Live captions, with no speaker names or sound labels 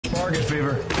target,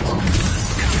 Fever.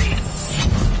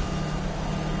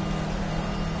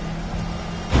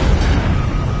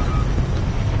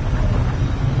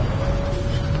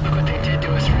 Look what they did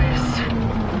to us, Reyes.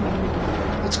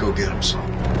 Let's go get him, son.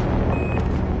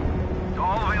 To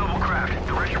all available craft,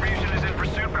 the Retribution is in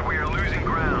pursuit, but we are losing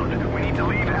ground. We need to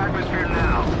leave atmosphere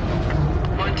now.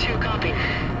 1-2, copy.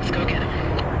 Let's go get him.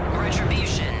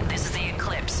 Retribution, this is the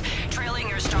Eclipse. Trailing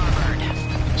your starboard.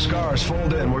 Scars,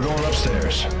 fold in. We're going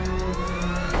upstairs.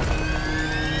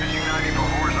 Pitching 90 for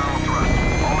horizontal thrust.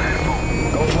 All head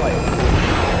full. Go flight.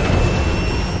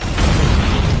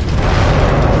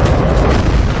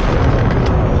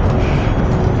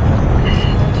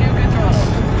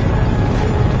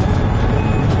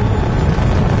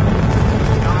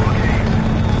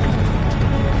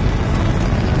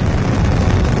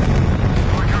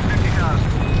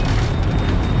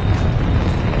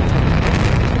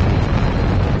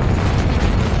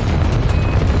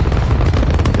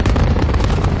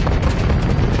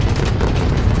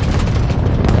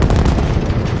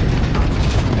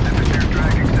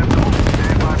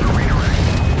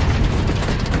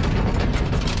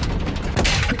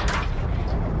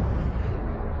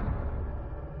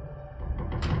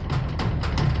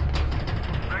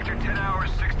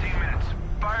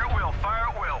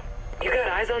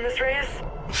 On this, Reyes?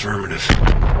 Affirmative.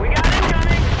 We got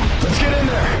incoming! Let's get in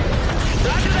there!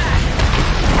 Roger that!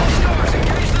 All stars,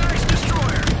 engage the next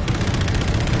destroyer!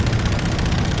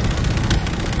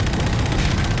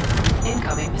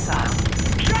 Incoming missile.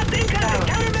 Shots incoming!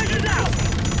 Countermeasures out!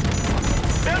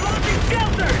 They're launching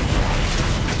skelters!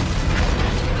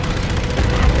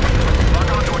 Lock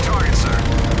onto a target, sir.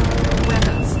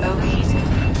 Weapons overheated.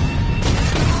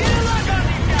 Get a lock on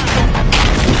these guys!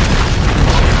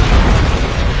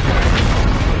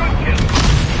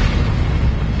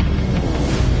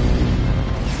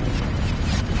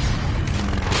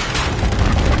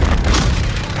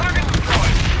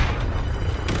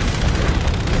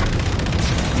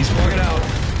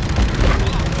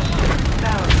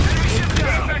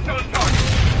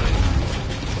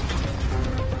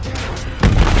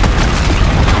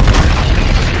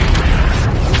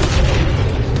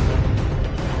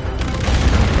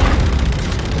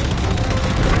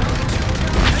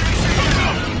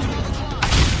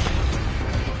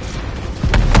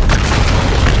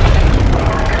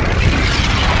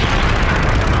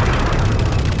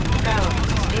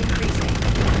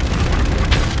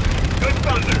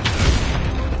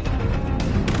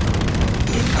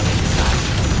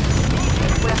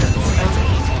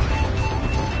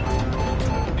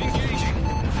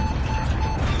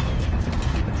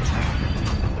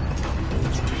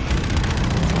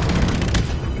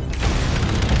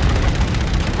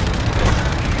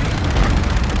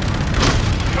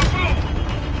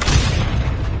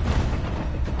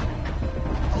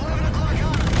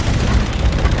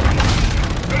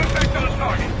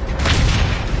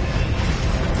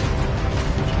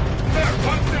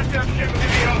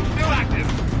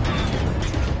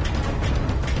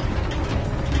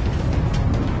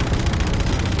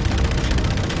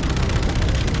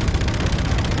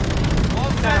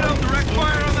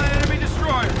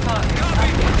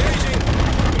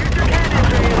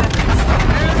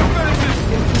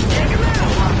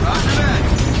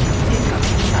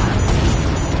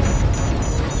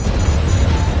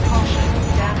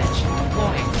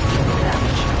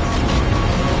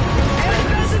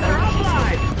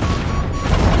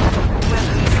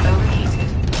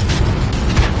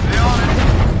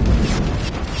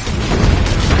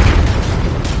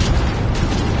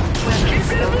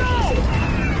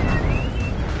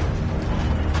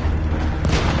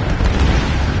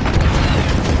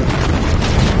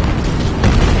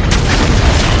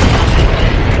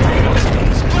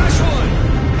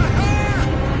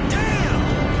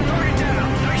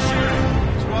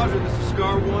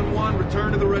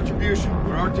 Return to the Retribution.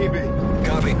 We're RTB.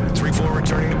 Copy. 3-4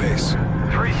 returning to base.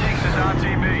 3-6 is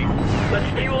RTB. Let's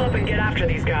fuel up and get after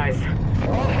these guys.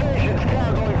 All stations,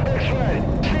 cargo, fixed red.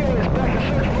 Sealers, back to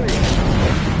search, please.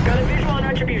 Got a visual on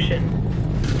Retribution.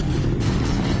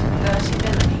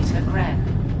 30mm Gren.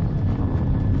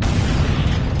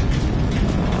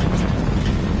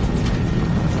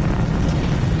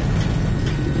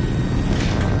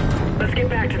 Let's get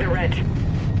back to the Ret.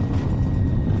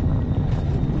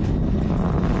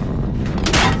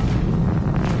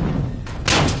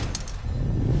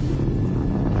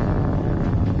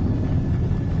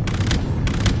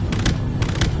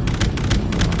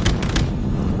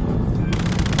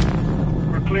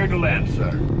 Cleared to land, sir.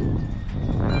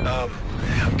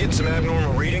 I'm getting some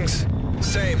abnormal readings.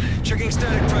 Same. Checking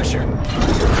static pressure. What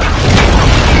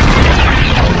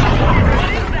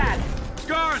is that?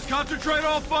 Scars, concentrate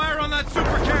all fire on that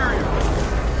super carrier!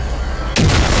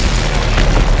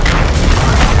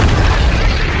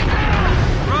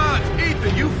 Raj,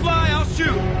 Ethan, you fly, I'll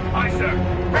shoot! Aye, sir.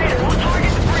 Raider, we'll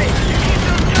target the bridge. You keep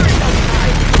those turrets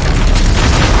occupied.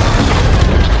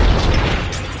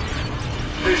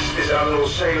 This is Admiral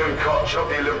Salem Koch of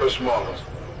the Olympus Mons.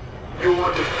 You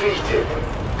were defeated.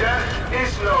 Death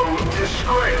is no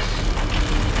disgrace.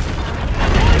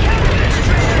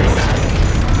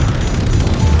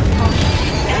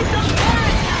 Take those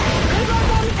turrets! Good luck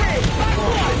on the bridge. Back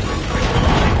one.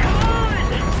 Come on!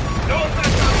 No offense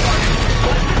to the target.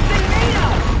 What's this thing made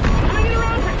of? Swing it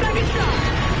around for second shot.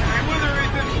 Stay with her,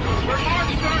 Ethan! We're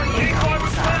marked, sir. Decoy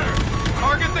was clear.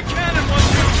 Target the cannon,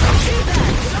 1-2! Shoot that.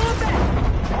 No effect.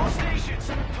 All stations.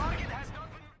 Target has not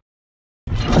been...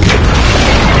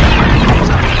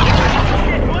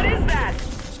 Shit, what is that?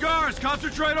 Scars,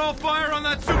 concentrate all fire on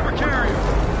that super carrier!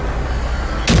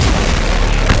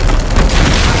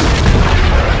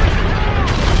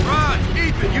 Raj,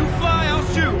 Ethan, you fly, I'll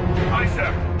shoot! Aye,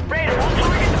 sir. Raider, we'll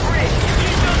target the bridge. You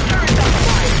keep those turrets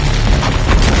occupied.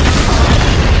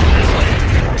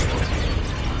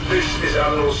 This is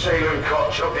Admiral Salem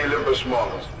Koch of the Olympus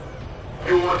Mons.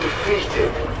 You were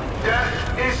defeated.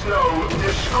 Death is no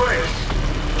disgrace.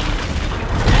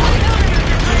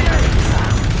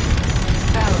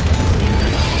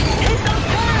 Hit those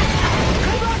turrets!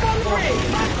 Good luck on the bridge.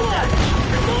 Back one.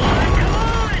 Come on, come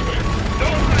on! No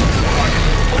offense to the target.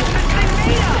 What's this thing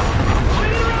made of?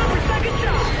 Swing it around for second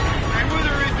shot. Stay with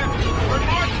her, Ethan! We're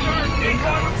marked, sir.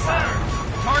 Decoy was clear.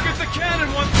 Target the cannon,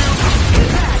 1-2! Get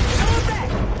back. No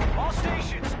effect. All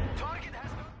stations. Target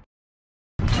has not...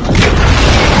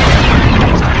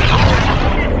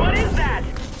 Shit, what is that?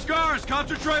 Scars,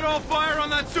 concentrate all fire on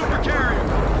that super carrier!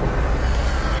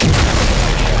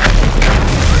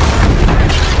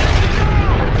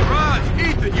 Raj,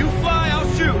 Ethan, you fly, I'll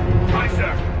shoot! Aye,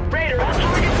 sir. Raider, we'll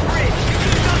target the bridge. You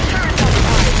keep those turrets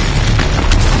occupied.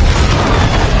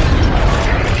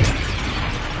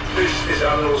 This is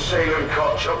Admiral Salem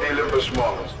Koch of the Olympus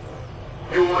Mons.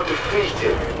 You were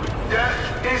defeated.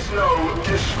 Death is no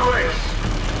disgrace.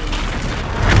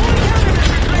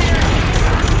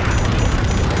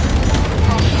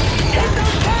 Hit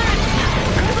those turrets!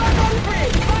 Good luck on the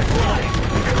bridge. Back one.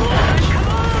 Come on, come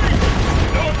on!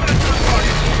 No offense to the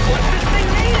target. What's this thing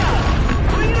made of?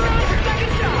 Swing it around for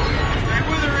second shot. Stay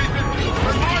with her, Ethan!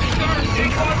 We're marked, sir.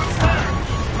 Decoy was clear.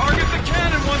 Target the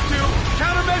cannon, 1-2!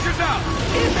 Countermeasures out!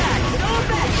 Get back. No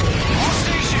effect. All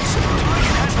stations.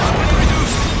 Target has not been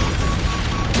reduced.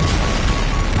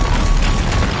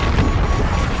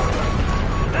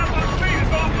 That must be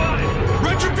is offline.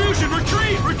 Retribution,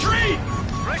 retreat! Retreat!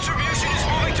 Retribution is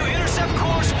moving to intercept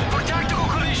course for tactical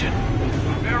collision.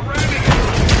 They're ready.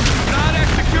 Not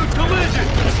execute collision!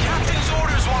 Captain's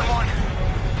orders, 1-1.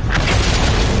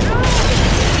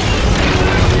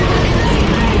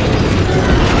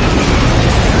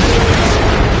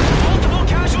 Multiple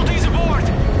casualties aboard.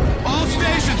 All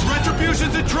stations,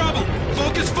 Retribution's in trouble!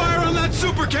 Focus fire on that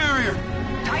super carrier!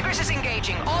 Tigris is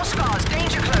engaging. All scars,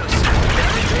 danger close. Stay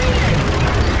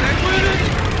with it!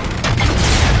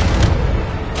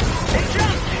 They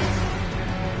jumped.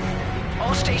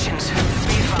 All stations,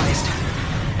 be advised.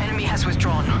 Enemy has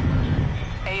withdrawn.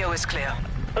 AO is clear.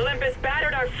 Olympus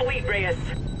battered our fleet, Reyes.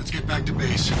 Let's get back to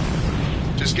base.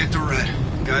 Just get to Red.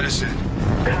 Guide us in.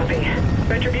 Copy.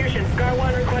 Retribution, Scar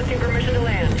 1 requesting permission to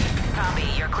land. Copy,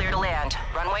 you're clear to land.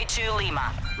 Runway 2,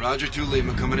 Lima. Roger 2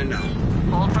 Lima, coming in now.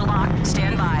 Hold for lock,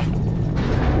 stand by.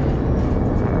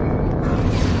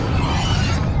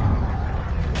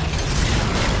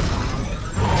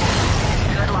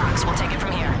 Good locks, we'll take it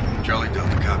from here. Charlie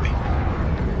Delta, copy.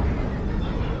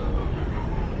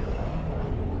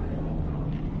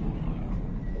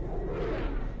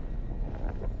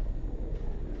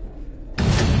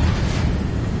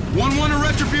 One to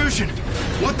Retribution!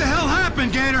 What the hell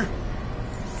happened, Gator?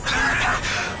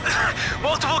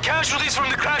 Multiple casualties from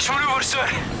the crash maneuver, sir.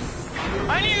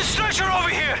 I need a stretcher over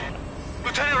here.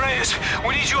 Lieutenant Reyes,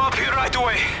 we need you up here right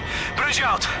away. Bridge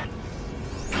out.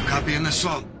 Copy in the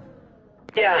assault.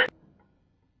 Yeah.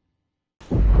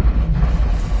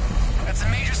 Got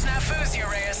some major snafus here,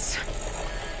 Reyes.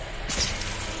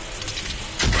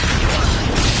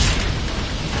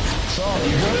 Saul,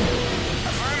 you good?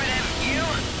 Affirmative, you?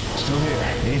 Still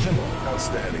here. Ethan?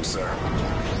 Outstanding, sir.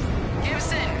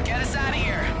 Gibson, get us out of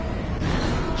here.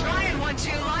 Trying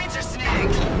 1-2, lines are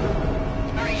snagged.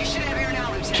 All right, you should have air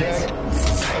now, Lieutenant. Check.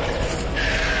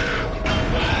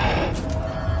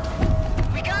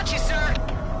 We got you, sir.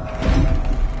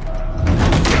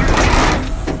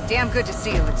 Damn good to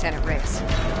see you, Lieutenant Reyes.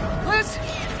 Luz,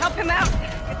 help him out.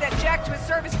 Get that jack to his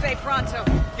service bay pronto.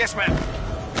 Yes, ma'am.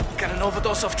 Got an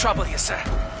overdose of trouble here, sir.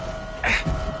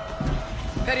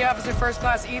 Petty Officer First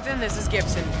Class Ethan, this is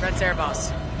Gibson, Red's air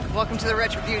boss. Welcome to the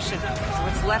Retribution. So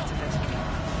what's left of it?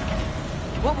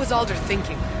 What was Alder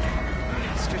thinking?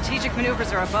 Strategic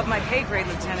maneuvers are above my pay grade,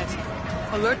 Lieutenant.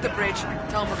 Alert the bridge.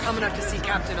 Tell him we're coming up to see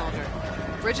Captain Alder.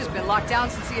 The bridge has been locked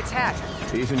down since the attack.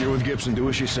 Ethan, you're with Gibson. Do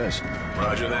as she says.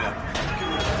 Roger that.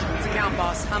 It's a count,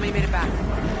 boss. How many made it back?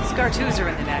 Scar 2s are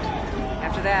in the net.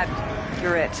 After that,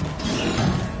 you're it.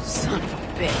 Son of a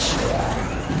bitch.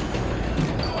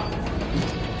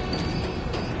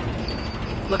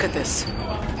 Look at this.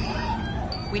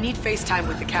 We need FaceTime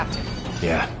with the captain.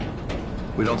 Yeah.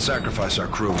 We don't sacrifice our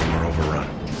crew when we're overrun.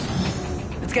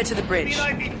 Let's get to the bridge.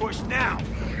 Push now.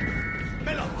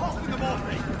 Miller, hostile them off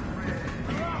me.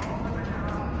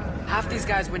 Half these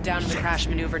guys went down in the crash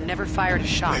maneuver, never fired a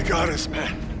shot. They got us,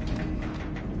 man.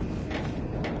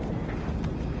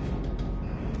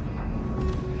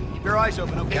 Keep your eyes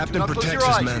open, okay? Captain Do not close protects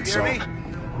your his eyes, men, you Salt. hear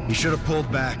me? He should have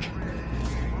pulled back.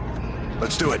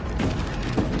 Let's do it.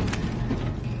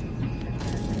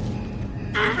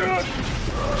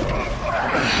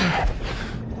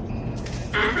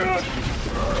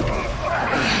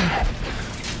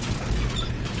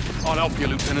 I'll help you,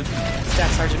 Lieutenant.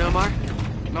 Staff Sergeant Omar?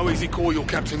 No easy call, your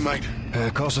captain, mate.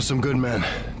 Cost us some good men.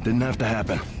 Didn't have to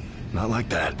happen. Not like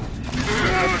that.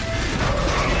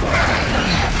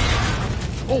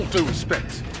 All due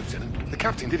respect, Lieutenant. The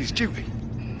captain did his duty.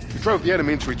 He drove the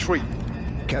enemy into retreat.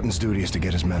 Captain's duty is to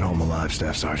get his men home alive,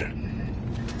 Staff Sergeant.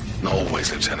 Not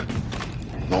always, Lieutenant.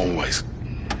 Not always.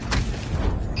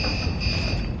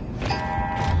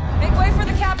 Make way for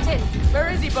the captain! Where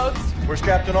is he, Boats? Where's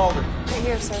Captain Alder? Right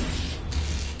here, sir.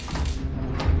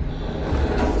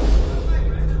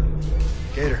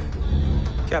 Gator.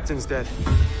 Captain's dead.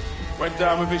 Went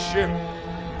down with his ship.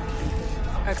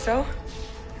 XO?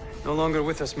 No longer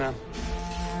with us, ma'am.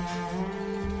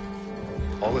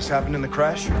 All this happened in the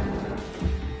crash?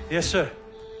 Yes, sir.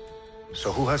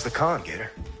 So who has the con,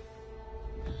 Gator?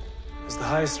 As the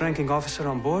highest-ranking officer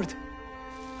on board,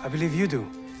 I believe you do,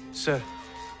 sir.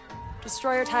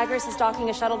 Destroyer Tigris is docking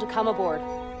a shuttle to come aboard.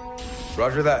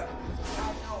 Roger that.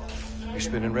 You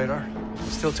spinning radar?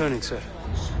 Still turning, sir.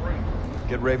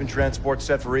 Get Raven transport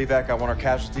set for evac. I want our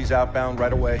casualties outbound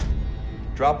right away.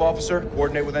 Drop officer,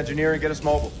 coordinate with engineer and get us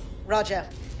mobile. Roger.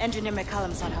 Engineer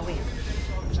McCallum's on her way.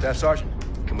 Staff Sergeant,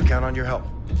 can we count on your help?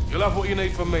 You'll have what you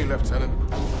need from me, Lieutenant.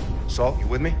 Salt, you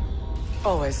with me?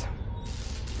 Always.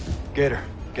 Gator,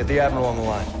 get the Admiral on the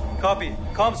line. Copy.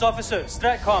 Comms officer,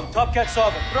 Stratcom, Top Cat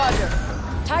Sovereign. Roger.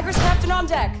 Tigris captain on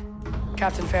deck!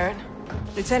 Captain Farron?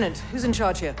 Lieutenant, who's in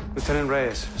charge here? Lieutenant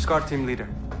Reyes, SCAR team leader.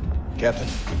 Captain,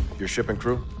 your ship and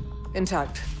crew?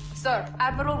 Intact. Sir,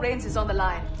 Admiral Rains is on the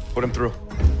line. Put him through.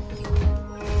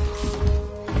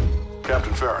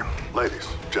 Captain Farron, ladies,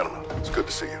 gentlemen, it's good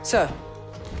to see you. Sir.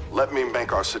 Let me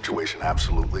make our situation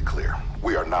absolutely clear.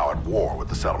 We are now at war with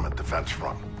the settlement defense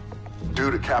front.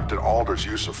 Due to Captain Alder's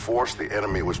use of force, the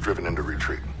enemy was driven into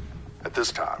retreat. At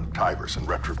this time, Tigris and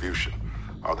Retribution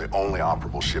are the only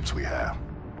operable ships we have.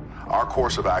 Our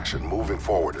course of action moving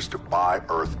forward is to buy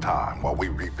Earth time while we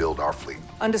rebuild our fleet.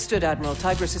 Understood, Admiral.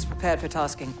 Tigris is prepared for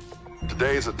tasking.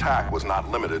 Today's attack was not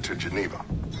limited to Geneva.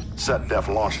 SetDef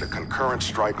launched a concurrent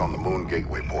strike on the Moon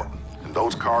Gateway port, and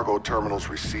those cargo terminals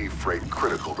received freight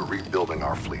critical to rebuilding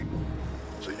our fleet.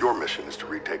 So your mission is to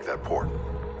retake that port.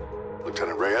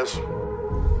 Lieutenant Reyes,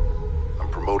 I'm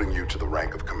promoting you to the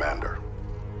rank of commander.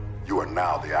 You are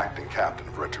now the acting captain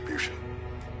of Retribution.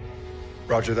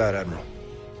 Roger that, Admiral.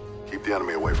 Keep the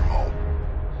enemy away from home.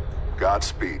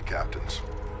 Godspeed, captains.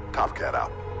 Top Cat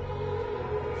out.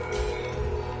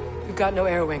 We've got no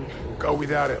air wing. Go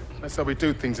without it. That's how we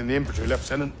do things in the infantry,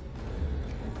 Lieutenant.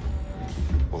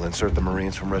 We'll insert the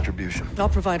Marines from Retribution. I'll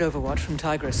provide overwatch from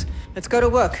Tigris. Let's go to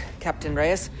work, Captain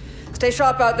Reyes. Stay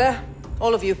sharp out there.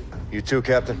 All of you. You too,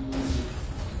 Captain.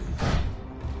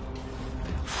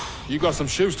 You got some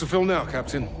shoes to fill now,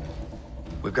 Captain.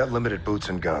 We've got limited boots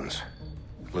and guns.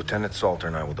 Lieutenant Salter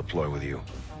and I will deploy with you.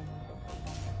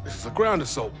 This is a ground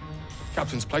assault.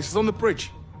 Captain's place is on the bridge.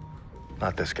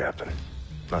 Not this, Captain.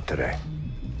 Not today.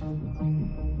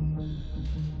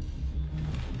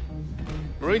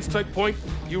 Marines take point.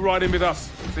 You ride in with us.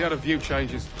 See how the view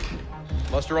changes.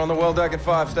 Muster on the well deck at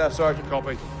 5, Staff Sergeant.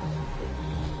 Copy.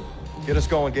 Get us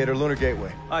going, Gator. Lunar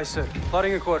Gateway. Aye, sir.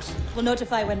 Plotting a course. We'll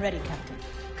notify when ready, Captain.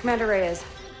 Commander Reyes.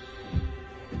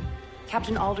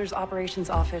 Captain Alder's operations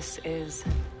office is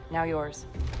now yours.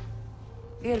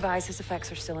 Be advised his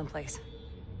effects are still in place.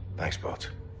 Thanks, Boats.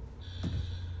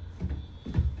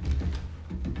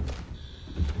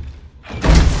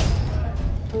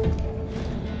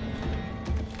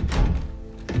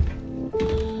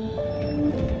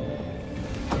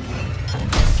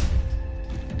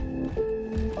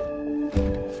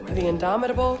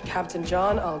 indomitable Captain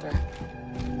John Alder.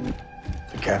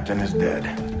 The captain is dead.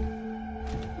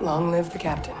 Long live the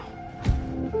captain.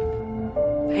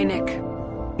 Hey, Nick.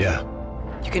 Yeah.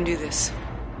 You can do this.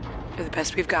 You're the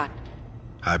best we've got.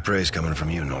 High praise coming from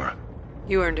you, Nora.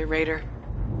 You earned it, Raider.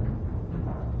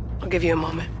 I'll give you a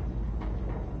moment.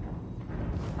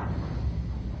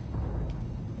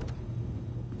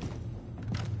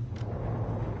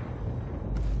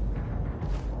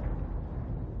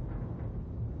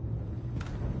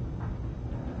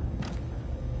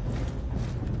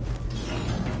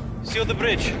 Seal the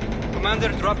bridge. Commander,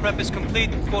 drop prep is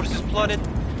complete. Course is plotted.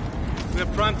 We are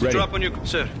primed to drop on your...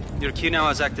 Sir, your key now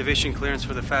has activation clearance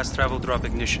for the fast travel drop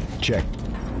ignition. Check.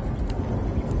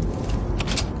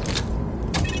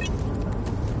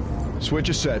 Switch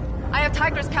is set. I have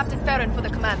Tigress Captain Farron for the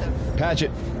commander. Patch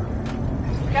it.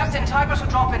 Captain, Tigress will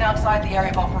drop in outside the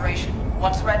area of operation.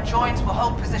 Once Red joins, we'll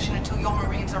hold position until your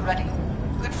Marines are ready.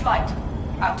 Good flight.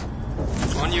 Out.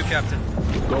 On you, Captain.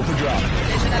 Go for drop.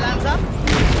 Station alarms up.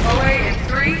 Away in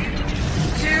 3, 2,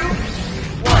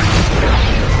 1.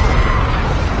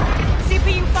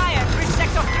 CPU fire, bridge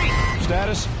sector 3.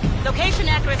 Status? Location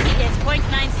accuracy is 0.97.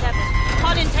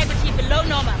 Hull integrity below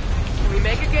normal. Can we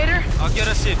make it, Gator? I'll get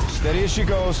us in. Steady as she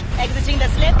goes. Exiting the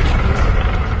slip.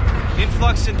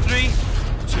 Influx in 3,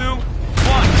 2, 1.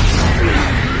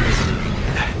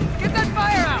 Get that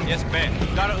fire out! Yes, ma'am.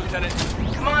 Got it, Lieutenant.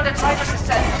 Commander, Tigress is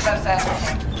set for close air.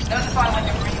 Notify when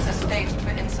your Marines are staged for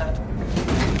insert.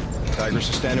 Tigress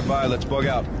is standing by. Let's bug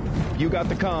out. You got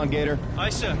the con, Gator. Aye,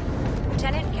 sir.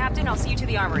 Lieutenant, Captain, I'll see you to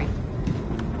the armory.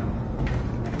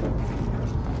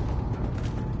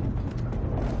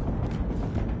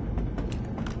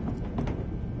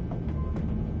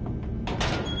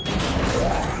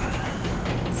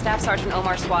 Staff Sergeant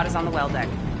Omar Swat is on the well deck.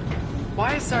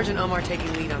 Why is Sergeant Omar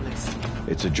taking lead on this?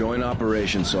 It's a joint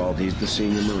operation, Salt. He's the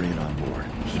senior Marine on board.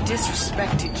 He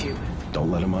disrespected you. Don't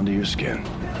let him under your skin.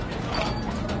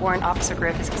 Warrant Officer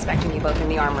Griff is expecting you both in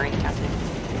the armory, Captain.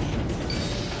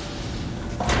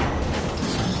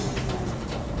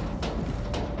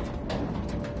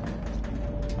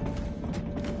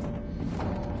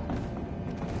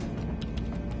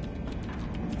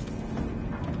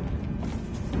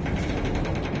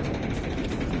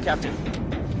 Captain.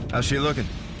 How's she looking?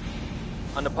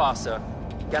 On the pass, sir.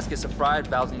 Gaskets are fried,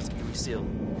 valves need to be resealed.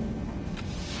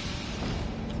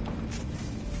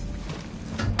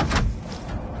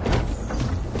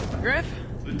 Griff?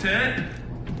 Lieutenant?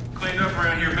 Cleaned up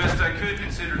around here best I could,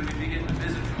 considering we'd be getting a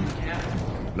visit from the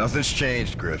captain. Nothing's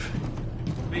changed, Griff.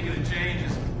 Speaking of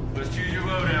changes, let's choose your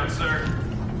lowdown, sir.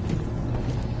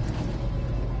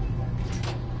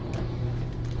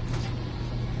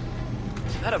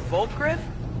 Is that a Volt, Griff?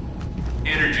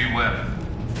 Energy weapon.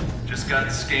 Just got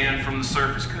the scan from the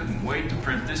surface. Couldn't wait to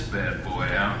print this bad boy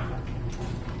out.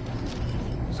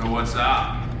 So what's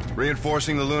up?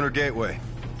 Reinforcing the lunar gateway.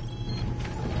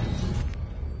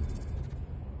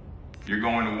 You're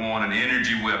going to want an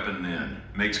energy weapon then.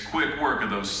 Makes quick work of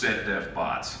those set def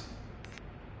bots.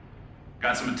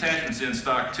 Got some attachments in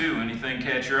stock too. Anything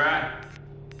catch your eye?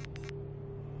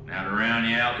 Now to round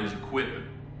you out is equipment.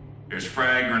 There's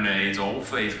frag grenades, old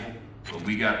faithful, but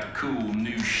we got the cool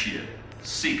new shit.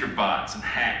 Seeker bots and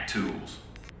hack tools.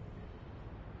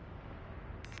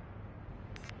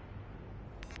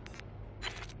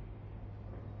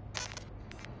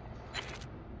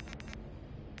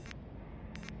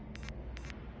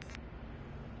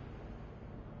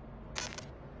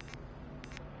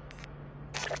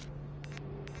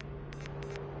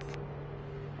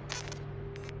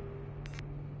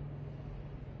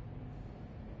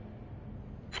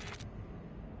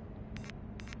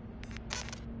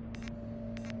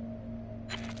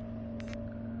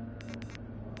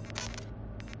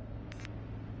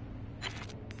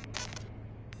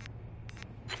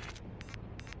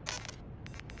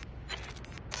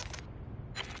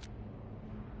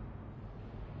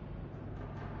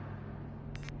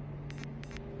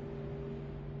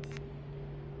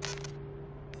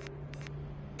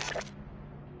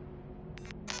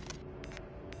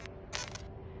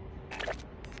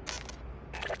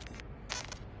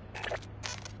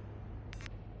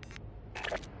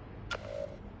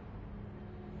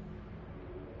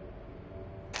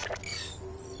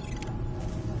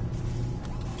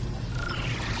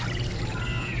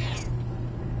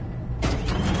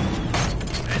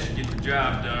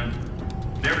 Job done.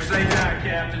 Never say die,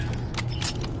 Captain.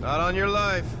 Not on your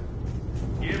life.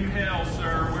 Give him hell,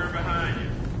 sir. We're behind you.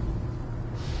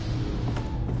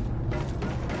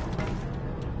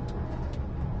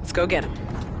 Let's go get him.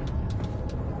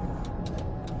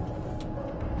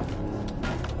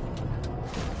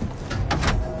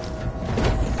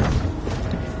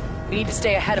 We need to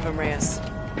stay ahead of him, Reyes.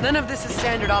 None of this is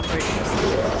standard operating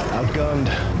procedure. Outgunned,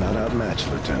 not outmatched,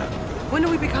 Lieutenant. When do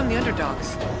we become the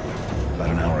underdogs? About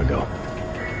an hour ago.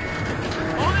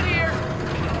 Hold it here!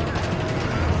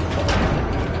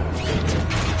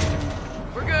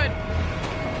 We're good.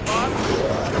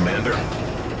 Boss? Commander.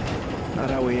 Not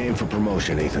how we aim for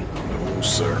promotion, Ethan. No,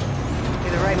 sir.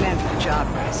 You're the right man for the job,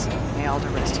 Bryce. May Alder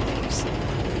rest in peace.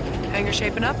 Hangar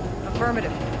shaping up?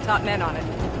 Affirmative. Top men on it.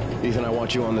 Ethan, I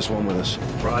want you on this one with us.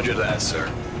 Roger that,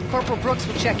 sir. Corporal Brooks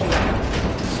will check you out.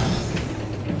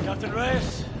 Captain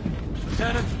Reyes,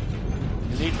 Lieutenant,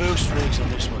 you need boost rigs on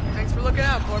this one. Thanks for looking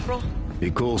out, Corporal.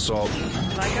 Be cool, Salt.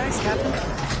 My guys, Captain.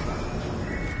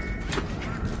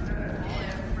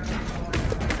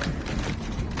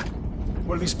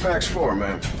 What are these packs for,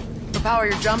 man? For power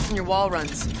your jumps and your wall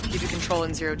runs. Keep you control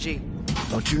in 0G.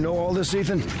 Don't you know all this,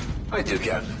 Ethan? I do,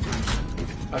 Captain.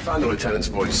 I found the lieutenant's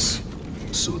voice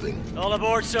soothing. All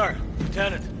aboard, sir.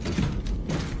 Lieutenant.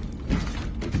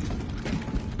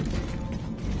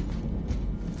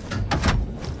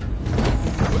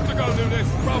 Good to go do this.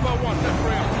 Bravo 1, left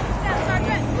rear. Staff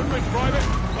Sergeant. Movement, private.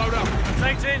 Load up.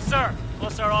 Thanks in, sir.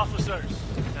 Plus our officers.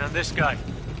 And this guy.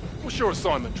 What's your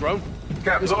assignment, drone?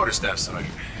 Captain's orders, Staff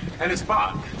Sergeant. And it's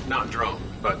Bob, not drone,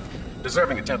 but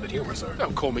deserving attempted humor, sir.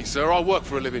 Don't call me sir, I work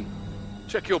for a living.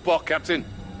 Check your bot, Captain,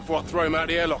 before I throw him out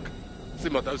the airlock. See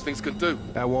what those things can do.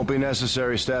 That won't be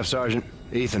necessary, Staff Sergeant.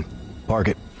 Ethan, park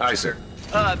it. Aye, sir.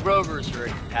 Grover's for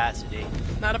capacity.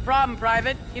 Not a problem,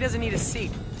 Private. He doesn't need a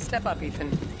seat. Step up,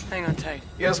 Ethan. Hang on tight.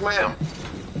 Yes, ma'am.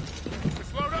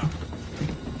 Let's load up.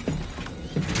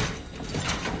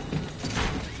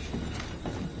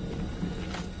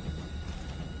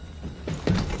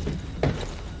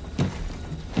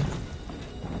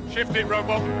 Shift it,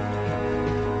 robot.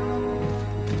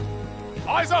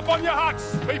 Eyes up on your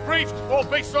huts. Be briefed or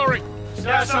be sorry.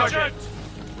 Staff Sergeant.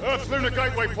 Earth's Lunar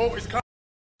Gateway port is coming.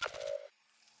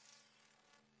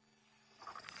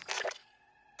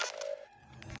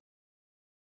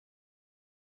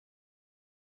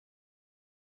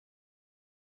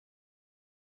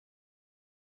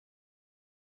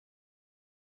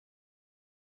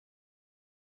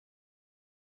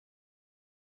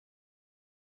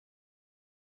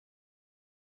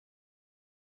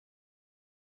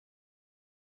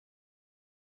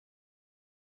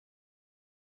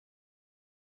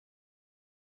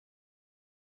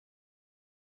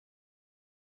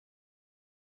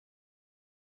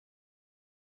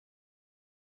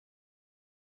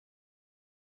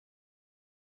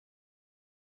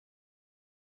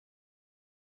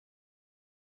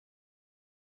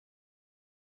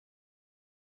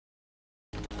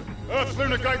 Earth's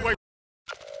Lunar Gateway